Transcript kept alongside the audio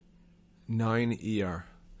9 Iyar,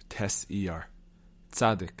 Tes Iyar,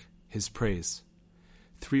 Tzaddik, his praise.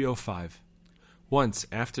 305. Once,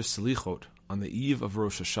 after Selichot, on the eve of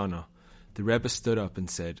Rosh Hashanah, the Rebbe stood up and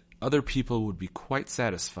said, other people would be quite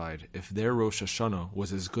satisfied if their Rosh Hashanah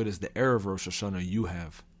was as good as the Erev Rosh Hashanah you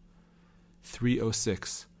have.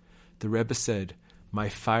 306. The Rebbe said, my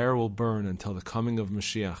fire will burn until the coming of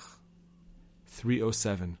Mashiach.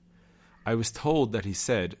 307. I was told that he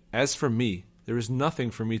said, as for me, there is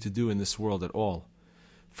nothing for me to do in this world at all.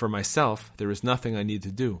 For myself, there is nothing I need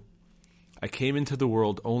to do. I came into the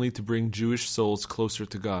world only to bring Jewish souls closer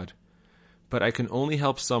to God. But I can only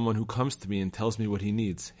help someone who comes to me and tells me what he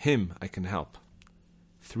needs. Him I can help.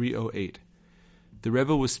 308. The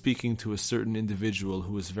Rebbe was speaking to a certain individual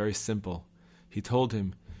who was very simple. He told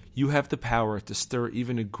him, you have the power to stir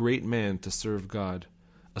even a great man to serve God.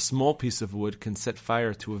 A small piece of wood can set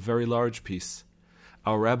fire to a very large piece.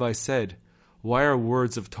 Our rabbi said, why are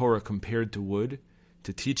words of Torah compared to wood?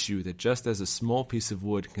 To teach you that just as a small piece of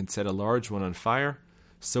wood can set a large one on fire,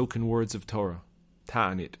 so can words of Torah.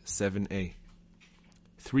 Ta'anit 7a.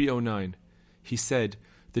 309. He said,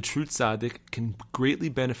 the true tzaddik can greatly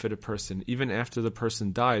benefit a person even after the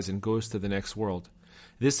person dies and goes to the next world.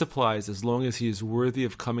 This applies as long as he is worthy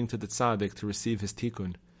of coming to the tzaddik to receive his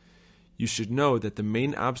tikkun. You should know that the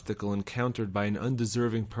main obstacle encountered by an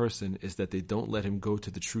undeserving person is that they don't let him go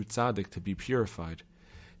to the true tzaddik to be purified.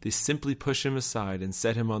 They simply push him aside and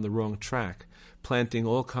set him on the wrong track, planting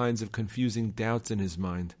all kinds of confusing doubts in his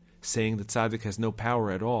mind, saying the tzaddik has no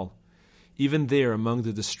power at all. Even there, among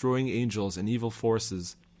the destroying angels and evil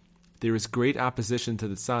forces, there is great opposition to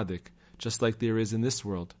the tzaddik, just like there is in this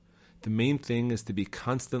world. The main thing is to be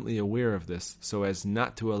constantly aware of this, so as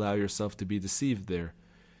not to allow yourself to be deceived there.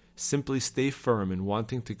 Simply stay firm in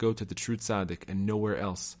wanting to go to the true tzaddik and nowhere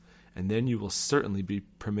else, and then you will certainly be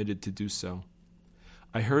permitted to do so.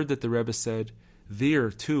 I heard that the Rebbe said,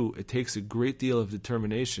 there, too, it takes a great deal of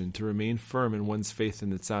determination to remain firm in one's faith in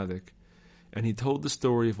the tzaddik. And he told the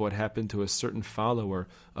story of what happened to a certain follower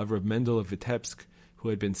of Reb Mendel of Vitebsk, who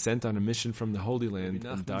had been sent on a mission from the Holy Land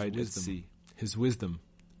and died at sea. His wisdom.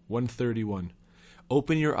 131.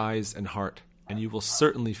 Open your eyes and heart, and you will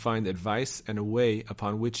certainly find advice and a way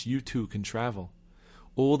upon which you too can travel.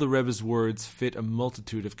 All the Rebbe's words fit a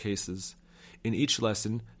multitude of cases. In each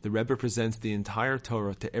lesson, the Rebbe presents the entire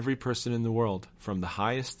Torah to every person in the world, from the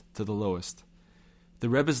highest to the lowest. The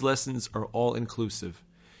Rebbe's lessons are all-inclusive.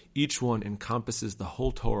 Each one encompasses the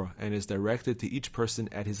whole Torah and is directed to each person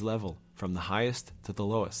at his level, from the highest to the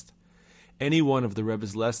lowest. Any one of the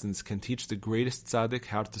Rebbe's lessons can teach the greatest tzaddik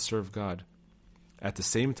how to serve God. At the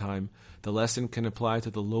same time, the lesson can apply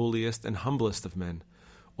to the lowliest and humblest of men,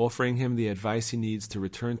 offering him the advice he needs to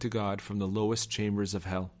return to God from the lowest chambers of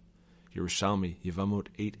hell. Yerushalmi, Yevamot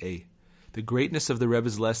 8a. The greatness of the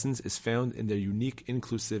Rebbe's lessons is found in their unique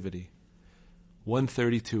inclusivity.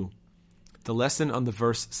 132. The lesson on the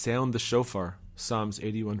verse Sound the Shofar, Psalms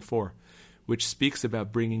 81:4, which speaks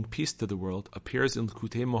about bringing peace to the world, appears in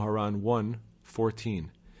Likutei Moharan 1:14.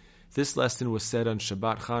 This lesson was said on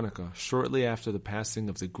Shabbat Chanukah, shortly after the passing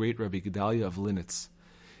of the great Rabbi Gedalia of Linitz.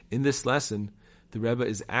 In this lesson, the Rebbe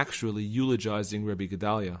is actually eulogizing Rabbi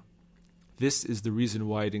Gedalia. This is the reason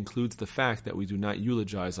why it includes the fact that we do not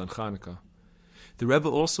eulogize on Chanukah. The Rebbe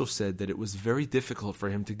also said that it was very difficult for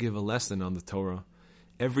him to give a lesson on the Torah.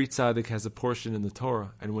 Every tzaddik has a portion in the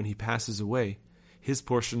Torah, and when he passes away, his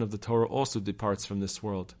portion of the Torah also departs from this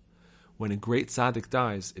world. When a great tzaddik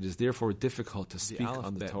dies, it is therefore difficult to speak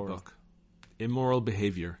on the Torah. Book. Immoral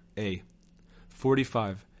behavior. A.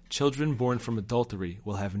 45. Children born from adultery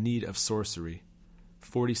will have need of sorcery.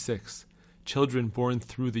 46. Children born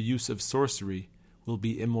through the use of sorcery will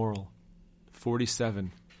be immoral.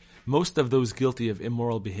 47. Most of those guilty of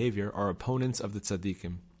immoral behavior are opponents of the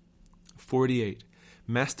tzaddikim. 48.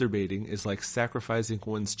 Masturbating is like sacrificing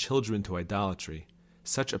one's children to idolatry.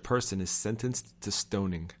 Such a person is sentenced to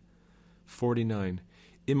stoning. 49.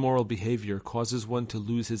 Immoral behavior causes one to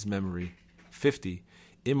lose his memory. 50.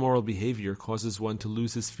 Immoral behavior causes one to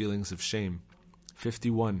lose his feelings of shame.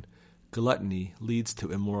 51. Gluttony leads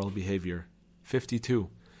to immoral behavior. 52.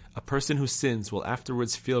 A person who sins will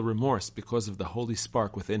afterwards feel remorse because of the holy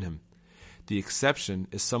spark within him. The exception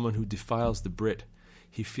is someone who defiles the Brit.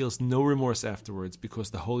 He feels no remorse afterwards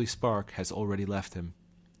because the holy spark has already left him.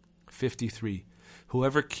 53.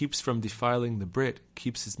 Whoever keeps from defiling the Brit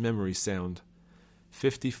keeps his memory sound.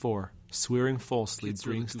 54. Swearing falsely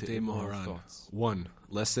brings to immoral thoughts. 1.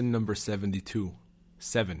 Lesson number 72.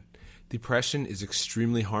 7. Depression is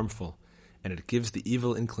extremely harmful, and it gives the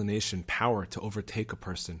evil inclination power to overtake a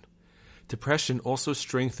person. Depression also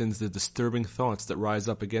strengthens the disturbing thoughts that rise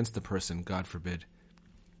up against the person, God forbid.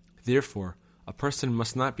 Therefore, a person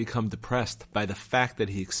must not become depressed by the fact that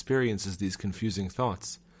he experiences these confusing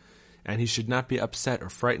thoughts, and he should not be upset or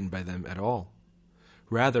frightened by them at all.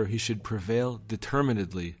 Rather, he should prevail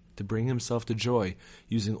determinedly to bring himself to joy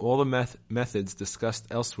using all the methods discussed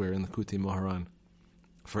elsewhere in the Likutei Moharan.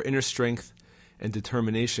 For inner strength and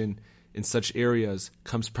determination in such areas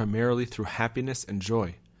comes primarily through happiness and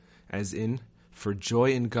joy, as in, for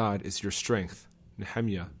joy in God is your strength,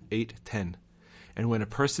 Nehemiah 8:10. And when a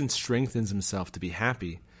person strengthens himself to be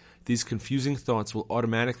happy, these confusing thoughts will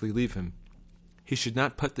automatically leave him. He should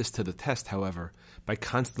not put this to the test, however, by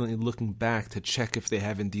constantly looking back to check if they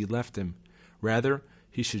have indeed left him. Rather,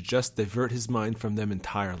 he should just divert his mind from them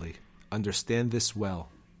entirely. Understand this well.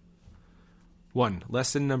 1.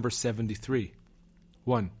 Lesson number 73.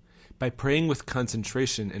 1. By praying with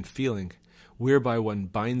concentration and feeling, whereby one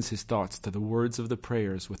binds his thoughts to the words of the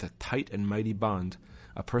prayers with a tight and mighty bond,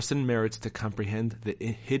 a person merits to comprehend the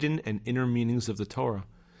hidden and inner meanings of the Torah,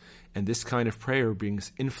 and this kind of prayer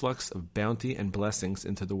brings influx of bounty and blessings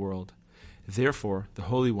into the world. Therefore, the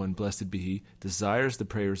Holy One, blessed be He, desires the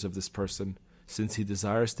prayers of this person, since he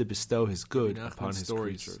desires to bestow his good upon his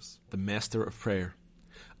creatures. The Master of Prayer.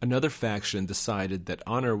 Another faction decided that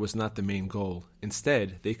honor was not the main goal.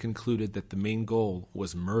 Instead, they concluded that the main goal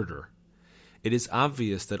was murder. It is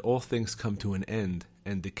obvious that all things come to an end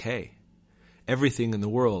and decay. Everything in the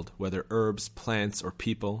world, whether herbs, plants, or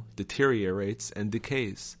people, deteriorates and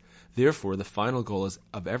decays. Therefore, the final goal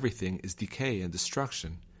of everything is decay and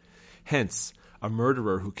destruction. Hence, a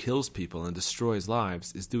murderer who kills people and destroys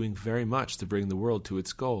lives is doing very much to bring the world to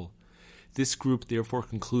its goal. This group therefore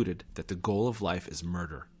concluded that the goal of life is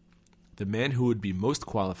murder. The man who would be most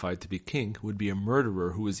qualified to be king would be a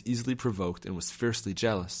murderer who was easily provoked and was fiercely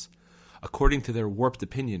jealous. According to their warped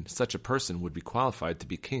opinion, such a person would be qualified to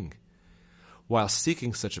be king. While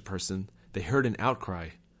seeking such a person, they heard an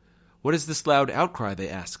outcry. "What is this loud outcry?" they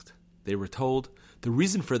asked. They were told, "The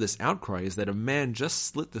reason for this outcry is that a man just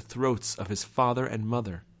slit the throats of his father and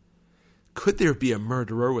mother." "Could there be a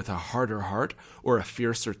murderer with a harder heart or a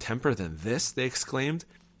fiercer temper than this?" they exclaimed.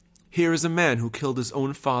 "Here is a man who killed his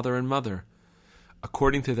own father and mother."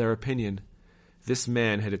 According to their opinion, this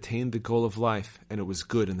man had attained the goal of life, and it was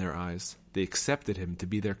good in their eyes. They accepted him to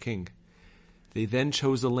be their king. They then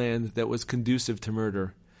chose a land that was conducive to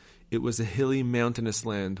murder. It was a hilly, mountainous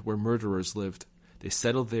land where murderers lived. They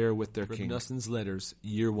settled there with their king. Reb Noson's Letters,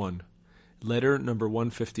 Year 1. Letter number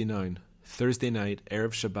 159. Thursday night,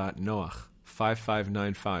 Erev Shabbat, Noach,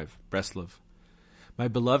 5595, Breslov. My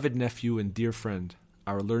beloved nephew and dear friend,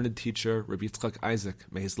 our learned teacher, Rabbi Yitzchak Isaac,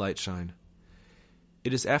 may his light shine.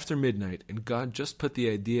 It is after midnight, and God just put the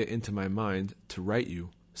idea into my mind to write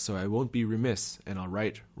you, so I won't be remiss, and I'll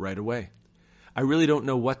write right away. I really don't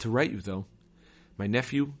know what to write you, though. My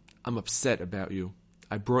nephew, I'm upset about you.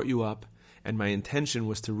 I brought you up, and my intention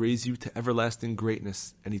was to raise you to everlasting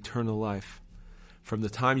greatness and eternal life. From the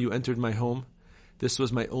time you entered my home, this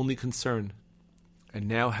was my only concern. And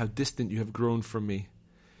now how distant you have grown from me.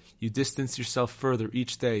 You distance yourself further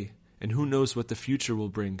each day, and who knows what the future will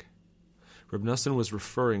bring. Reb Noson was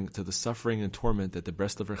referring to the suffering and torment that the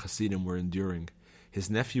Breslover Hasidim were enduring. His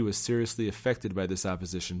nephew was seriously affected by this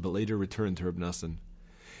opposition, but later returned to Reb Noson.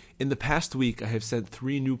 In the past week, I have sent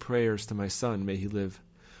 3 new prayers to my son, may he live.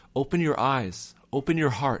 Open your eyes, open your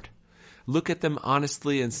heart. Look at them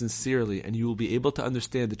honestly and sincerely, and you will be able to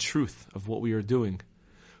understand the truth of what we are doing.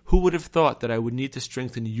 Who would have thought that I would need to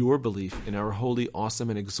strengthen your belief in our holy, awesome,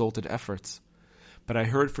 and exalted efforts? But I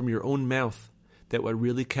heard from your own mouth that what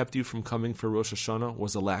really kept you from coming for Rosh Hashanah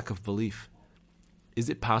was a lack of belief. Is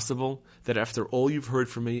it possible that after all you've heard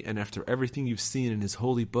from me and after everything you've seen in his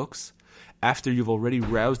holy books, after you've already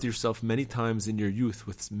roused yourself many times in your youth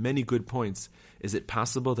with many good points, is it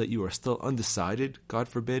possible that you are still undecided, God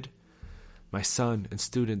forbid? My son and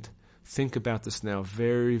student, think about this now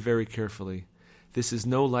very, very carefully. This is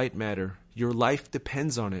no light matter. Your life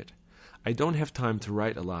depends on it. I don't have time to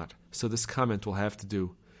write a lot, so this comment will have to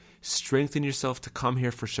do. Strengthen yourself to come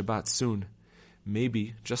here for Shabbat soon.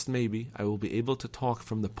 Maybe, just maybe, I will be able to talk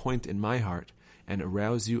from the point in my heart and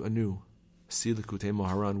arouse you anew. See Likutei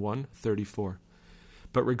Moharan 1:34.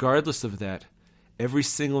 But regardless of that, every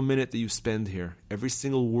single minute that you spend here, every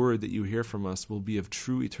single word that you hear from us will be of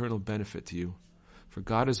true eternal benefit to you. For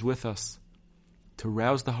God is with us to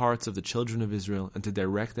rouse the hearts of the children of Israel and to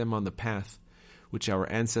direct them on the path which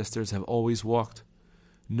our ancestors have always walked.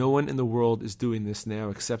 No one in the world is doing this now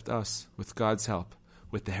except us, with God's help,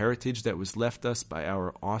 with the heritage that was left us by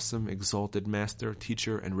our awesome, exalted master,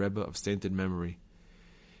 teacher, and Rebbe of sainted memory.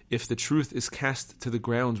 If the truth is cast to the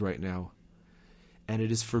ground right now, and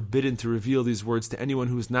it is forbidden to reveal these words to anyone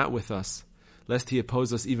who is not with us, lest he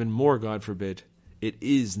oppose us even more, God forbid. It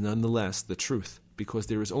is nonetheless the truth, because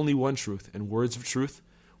there is only one truth, and words of truth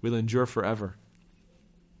will endure forever.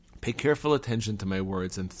 Pay careful attention to my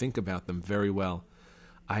words and think about them very well.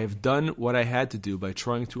 I have done what I had to do by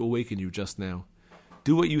trying to awaken you just now.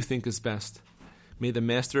 Do what you think is best. May the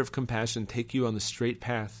Master of Compassion take you on the straight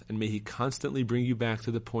path, and may he constantly bring you back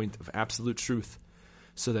to the point of absolute truth,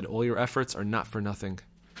 so that all your efforts are not for nothing.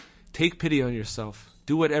 Take pity on yourself.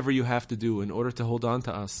 Do whatever you have to do in order to hold on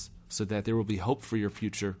to us, so that there will be hope for your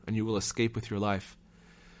future, and you will escape with your life.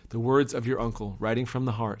 The words of your uncle, writing from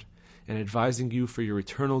the heart, and advising you for your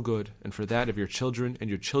eternal good, and for that of your children and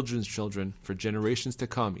your children's children, for generations to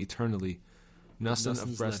come eternally. Nassan of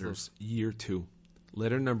Breslov, Year 2.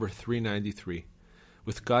 Letter number 393.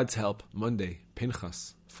 With God's help, Monday,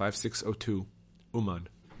 Pinchas, 5602, Uman.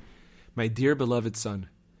 My dear beloved son,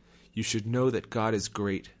 you should know that God is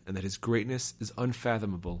great, and that his greatness is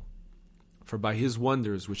unfathomable. For by his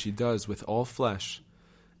wonders which he does with all flesh,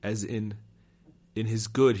 as in his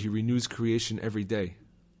good he renews creation every day.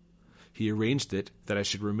 He arranged it that I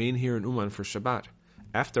should remain here in Uman for Shabbat,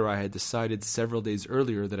 after I had decided several days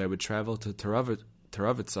earlier that I would travel to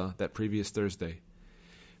Teravitsa that previous Thursday.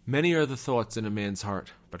 Many are the thoughts in a man's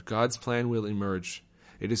heart, but God's plan will emerge.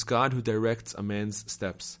 It is God who directs a man's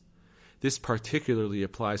steps. This particularly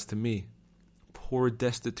applies to me, poor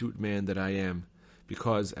destitute man that I am,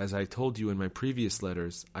 because, as I told you in my previous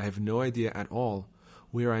letters, I have no idea at all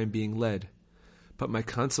where I am being led. But my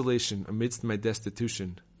consolation amidst my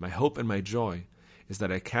destitution, my hope and my joy, is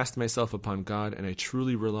that I cast myself upon God and I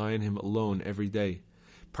truly rely on him alone every day,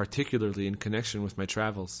 particularly in connection with my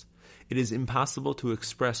travels. It is impossible to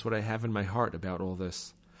express what I have in my heart about all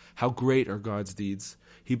this. How great are God's deeds!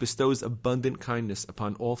 He bestows abundant kindness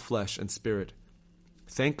upon all flesh and spirit.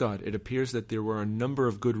 Thank God, it appears that there were a number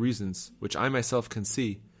of good reasons, which I myself can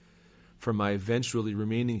see, for my eventually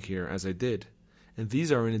remaining here as I did, and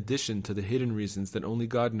these are in addition to the hidden reasons that only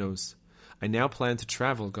God knows. I now plan to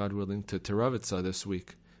travel, God willing, to Teravitsa this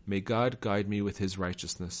week. May God guide me with his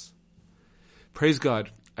righteousness. Praise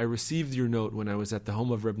God! I received your note when I was at the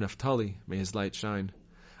home of Reb Naftali. May his light shine.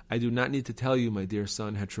 I do not need to tell you, my dear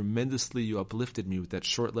son, how tremendously you uplifted me with that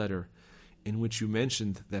short letter, in which you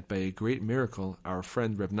mentioned that by a great miracle our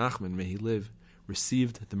friend Reb Nachman, may he live,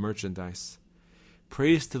 received the merchandise.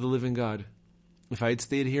 Praise to the living God. If I had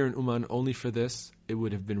stayed here in Uman only for this, it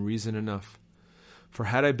would have been reason enough. For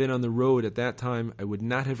had I been on the road at that time, I would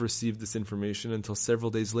not have received this information until several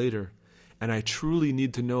days later, and I truly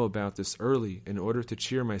need to know about this early in order to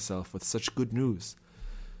cheer myself with such good news.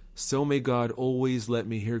 So may God always let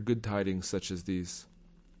me hear good tidings such as these.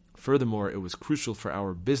 Furthermore, it was crucial for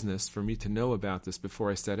our business for me to know about this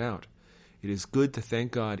before I set out. It is good to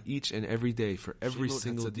thank God each and every day for every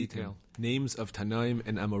single detail. Names of Tanaim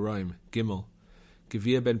and Amoraim, Gimel.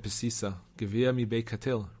 Gevia ben Pesisa, Gevia mi Beit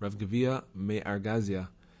Katil, Rav Gevia me Argazia,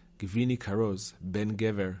 Gevini Karoz, ben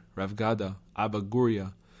Gever, Rav Gada, Abba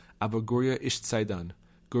Guria ish Tzaidan,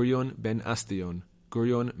 Gurion ben Astion,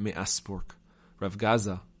 Gurion me Aspurk, Rav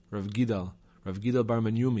Gaza, Rav Gidal bar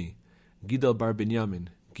Manyumi, Gidal bar Binyamin,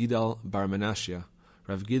 Gidal bar Menashia,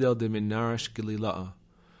 Rav Gidal de Minarash Gilila'a,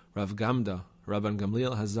 Rav Gamda, Rabban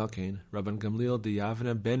Gamliel Hazaken, Rabban Gamliel de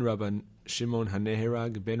Yavna ben Rabban Shimon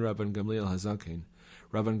HaNeherag ben Rabban Gamliel Hazaken,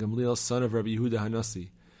 Rabban Gamliel son of Rabbi Yehuda Hanasi,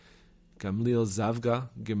 Gamliel Zavga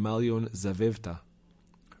Gemalion Zavevta,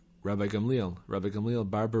 Rabbi Gamliel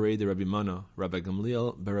bar Barei de Rabbi Mana, Rabbi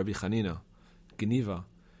Gamliel bar Rabbi Chanina, Geniva,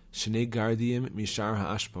 Shnei Gardiim Mishar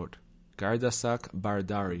HaAshpot, Gardasak bar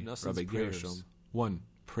Dari, Rabbi Gershom. 1.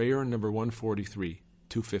 Prayer number 143,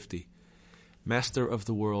 250. Master of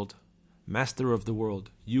the world,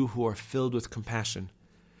 you who are filled with compassion,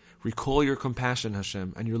 recall your compassion,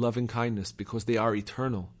 Hashem, and your loving kindness, because they are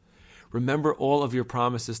eternal. Remember all of your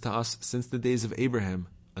promises to us since the days of Abraham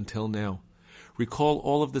until now. Recall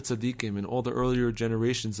all of the tzaddikim in all the earlier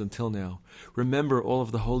generations until now. Remember all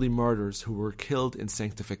of the holy martyrs who were killed in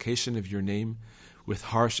sanctification of your name with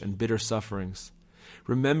harsh and bitter sufferings.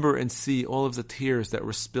 Remember and see all of the tears that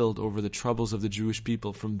were spilled over the troubles of the Jewish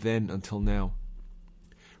people from then until now.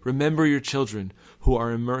 Remember your children who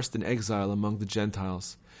are immersed in exile among the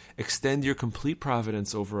Gentiles. Extend your complete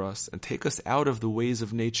providence over us and take us out of the ways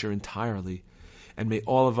of nature entirely. And may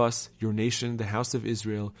all of us, your nation, the house of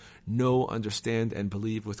Israel, know, understand, and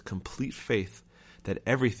believe with complete faith that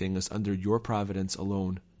everything is under your providence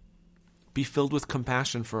alone. Be filled with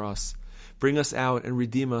compassion for us. Bring us out and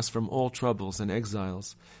redeem us from all troubles and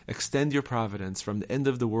exiles. Extend your providence from the end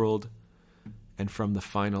of the world and from the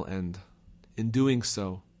final end. In doing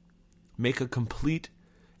so, make a complete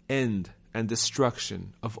end and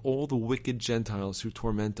destruction of all the wicked Gentiles who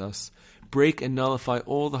torment us. Break and nullify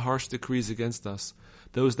all the harsh decrees against us,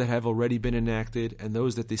 those that have already been enacted and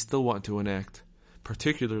those that they still want to enact.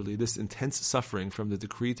 Particularly this intense suffering from the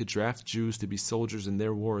decree to draft Jews to be soldiers in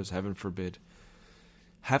their wars, heaven forbid.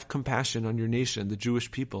 Have compassion on your nation, the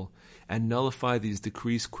Jewish people, and nullify these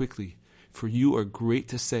decrees quickly, for you are great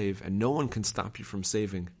to save, and no one can stop you from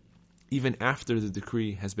saving, even after the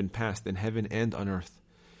decree has been passed in heaven and on earth.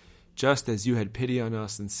 Just as you had pity on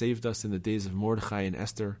us and saved us in the days of Mordechai and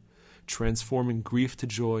Esther, transforming grief to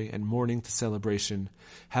joy and mourning to celebration,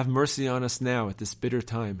 have mercy on us now at this bitter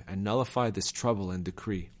time, and nullify this trouble and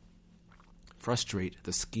decree. Frustrate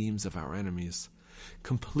the schemes of our enemies.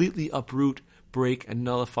 Completely uproot, break, and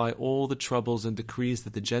nullify all the troubles and decrees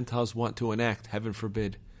that the Gentiles want to enact, heaven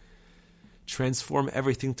forbid. Transform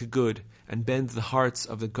everything to good, and bend the hearts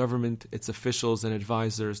of the government, its officials and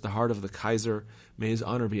advisors, the heart of the Kaiser, may his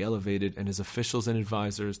honor be elevated, and his officials and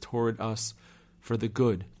advisors toward us for the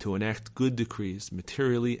good, to enact good decrees,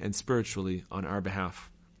 materially and spiritually, on our behalf.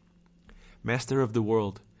 Master of the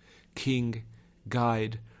world, king,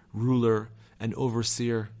 guide, ruler, and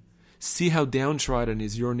overseer, see how downtrodden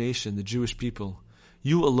is your nation, the Jewish people.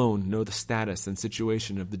 You alone know the status and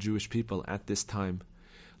situation of the Jewish people at this time.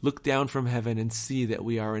 Look down from heaven and see that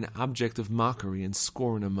we are an object of mockery and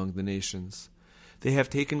scorn among the nations. They have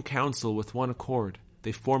taken counsel with one accord.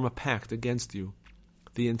 They form a pact against you.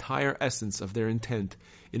 The entire essence of their intent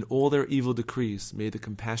in all their evil decrees, may the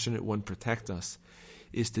compassionate one protect us,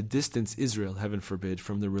 is to distance Israel, heaven forbid,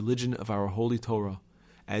 from the religion of our holy Torah,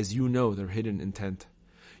 as you know their hidden intent.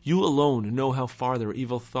 You alone know how far their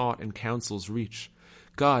evil thought and counsels reach.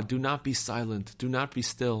 God, do not be silent, do not be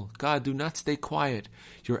still. God, do not stay quiet.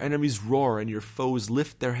 Your enemies roar and your foes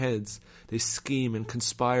lift their heads. They scheme and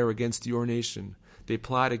conspire against your nation. They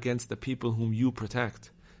plot against the people whom you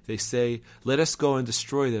protect. They say, let us go and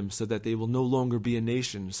destroy them so that they will no longer be a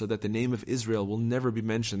nation, so that the name of Israel will never be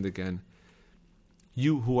mentioned again.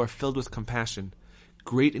 You who are filled with compassion,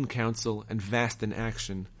 great in counsel and vast in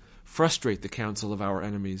action, frustrate the counsel of our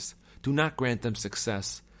enemies. Do not grant them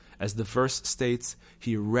success. As the verse states,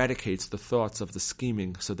 he eradicates the thoughts of the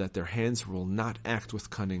scheming so that their hands will not act with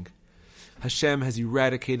cunning. Hashem has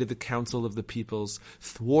eradicated the counsel of the peoples,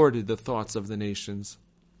 thwarted the thoughts of the nations.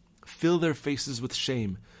 Fill their faces with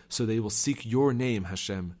shame, so they will seek your name,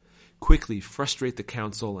 Hashem. Quickly frustrate the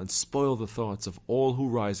counsel and spoil the thoughts of all who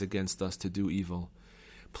rise against us to do evil.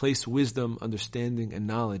 Place wisdom, understanding, and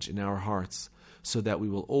knowledge in our hearts, so that we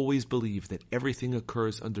will always believe that everything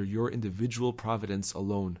occurs under your individual providence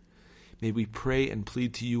alone. May we pray and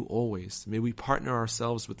plead to you always. May we partner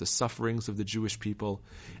ourselves with the sufferings of the Jewish people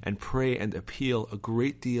and pray and appeal a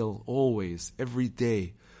great deal always, every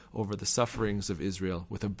day, over the sufferings of Israel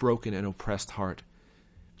with a broken and oppressed heart.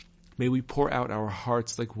 May we pour out our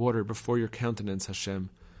hearts like water before your countenance,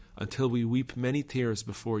 Hashem, until we weep many tears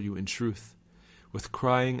before you in truth. With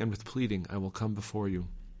crying and with pleading I will come before you.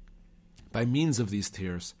 By means of these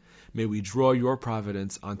tears, may we draw your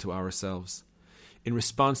providence onto ourselves. In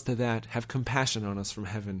response to that, have compassion on us from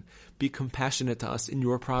heaven. Be compassionate to us in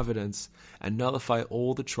your providence, and nullify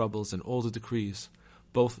all the troubles and all the decrees,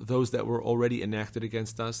 both those that were already enacted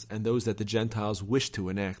against us and those that the Gentiles wish to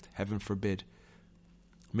enact, heaven forbid.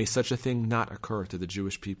 May such a thing not occur to the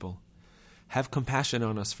Jewish people. Have compassion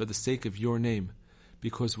on us for the sake of your name,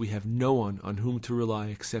 because we have no one on whom to rely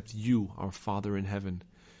except you, our Father in heaven.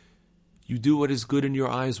 You do what is good in your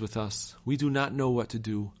eyes with us. We do not know what to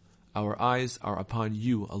do. Our eyes are upon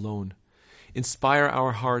you alone. Inspire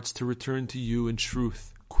our hearts to return to you in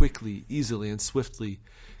truth, quickly, easily, and swiftly.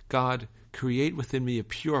 God, create within me a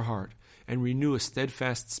pure heart, and renew a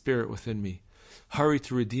steadfast spirit within me. Hurry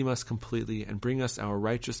to redeem us completely, and bring us our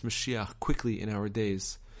righteous Mashiach quickly in our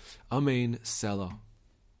days. Amen, Selah.